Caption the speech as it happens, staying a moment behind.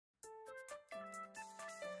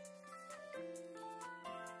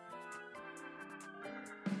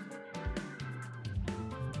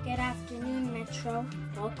Good afternoon, Metro.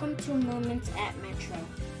 Welcome to Moments at Metro.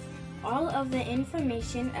 All of the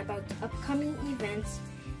information about upcoming events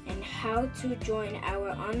and how to join our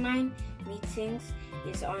online meetings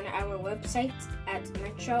is on our website at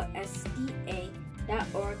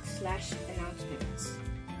metrosda.org/announcements.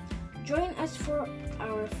 Join us for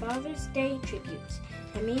our Father's Day tributes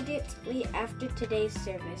immediately after today's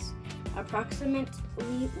service,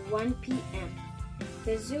 approximately 1 p.m.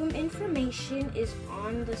 The Zoom information is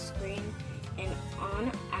on the screen and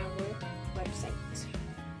on our website.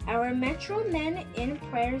 Our Metro Men in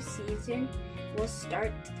Prayer season will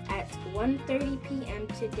start at 1:30 p.m.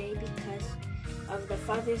 today because of the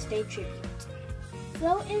Father's Day tribute.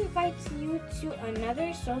 Flo invites you to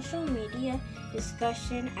another social media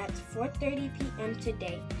discussion at 4:30 p.m.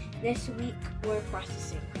 today. This week we're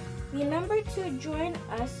processing. Remember to join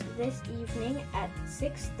us this evening at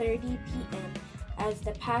 6:30 p.m. as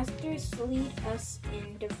the pastors lead us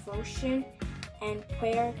in devotion and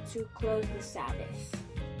prayer to close the Sabbath.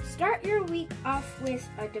 Start your week off with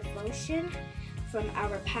a devotion from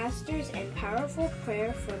our pastors and powerful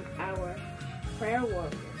prayer from our prayer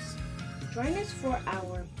warriors. Join us for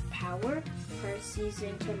our Power Prayer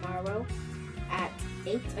season tomorrow at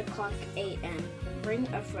 8 o'clock a.m. Bring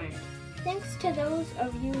a friend. Thanks to those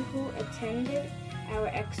of you who attended our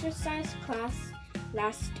exercise class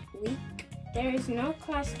last week. There is no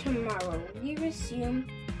class tomorrow. We resume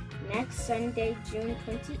next Sunday, June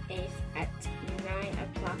 28th at 9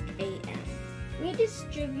 o'clock a.m. We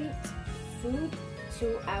distribute food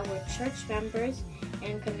to our church members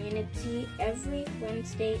and community every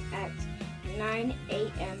Wednesday at 9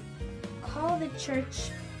 a.m. Call the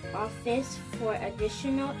church office for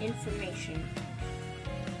additional information.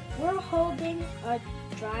 We're holding a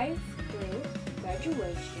drive-through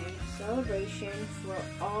graduation celebration for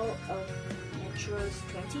all of Metro's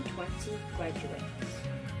 2020 graduates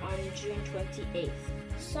on June 28th.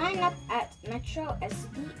 Sign up at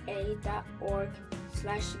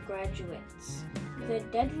metrosda.org/graduates. The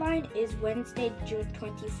deadline is Wednesday, June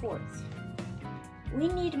 24th. We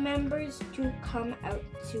need members to come out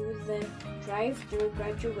to the drive-through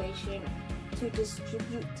graduation to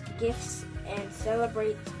distribute gifts and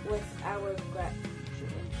celebrate with our graduates.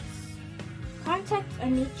 Contact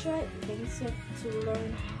Anitra Vincent to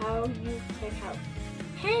learn how you can help.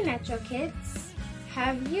 Hey Metro kids!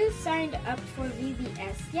 Have you signed up for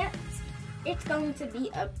VBS yet? It's going to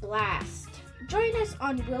be a blast. Join us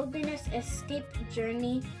on Wilderness Escape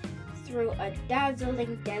Journey through a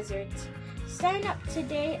dazzling desert. Sign up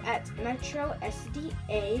today at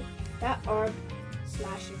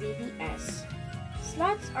metrosda.org/VBS.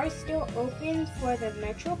 Slots are still open for the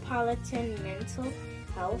Metropolitan Mental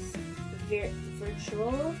Health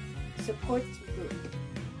Virtual Support Group.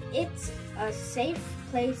 It's a safe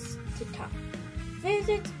place to talk.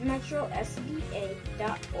 Visit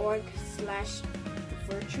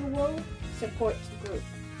metrosda.org/virtual support group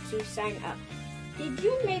to sign up. Did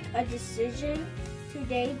you make a decision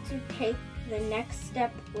today to take the next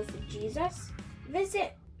step with Jesus?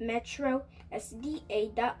 Visit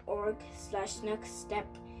metrosda.org/nextstep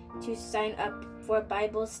to sign up for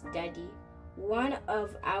Bible study. One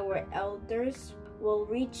of our elders will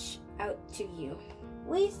reach out to you.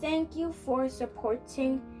 We thank you for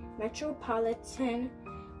supporting Metropolitan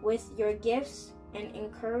with your gifts and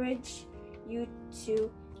encourage you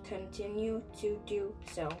to continue to do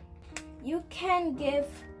so. You can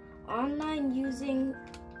give online using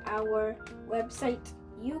our website.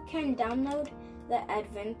 You can download the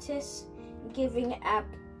Adventist giving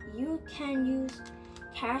app. You can use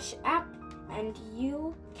Cash App, and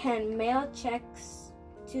you can mail checks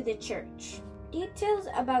to the church. Details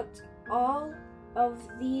about all of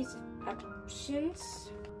these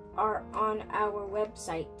options are on our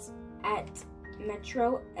website at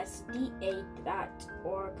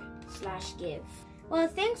metrosda.org/give. Well,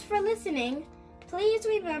 thanks for listening. Please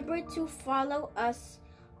remember to follow us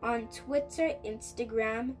on Twitter,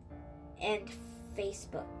 Instagram, and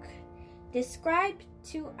Facebook. Subscribe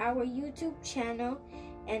to our YouTube channel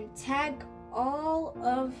and tag all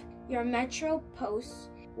of your Metro posts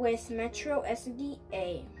with Metro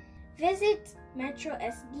SDA. Visit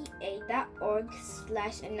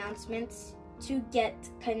metrosda.org/announcements to get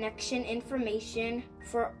connection information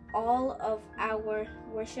for all of our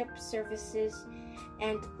worship services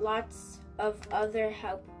and lots of other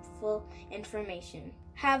helpful information.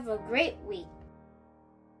 Have a great week.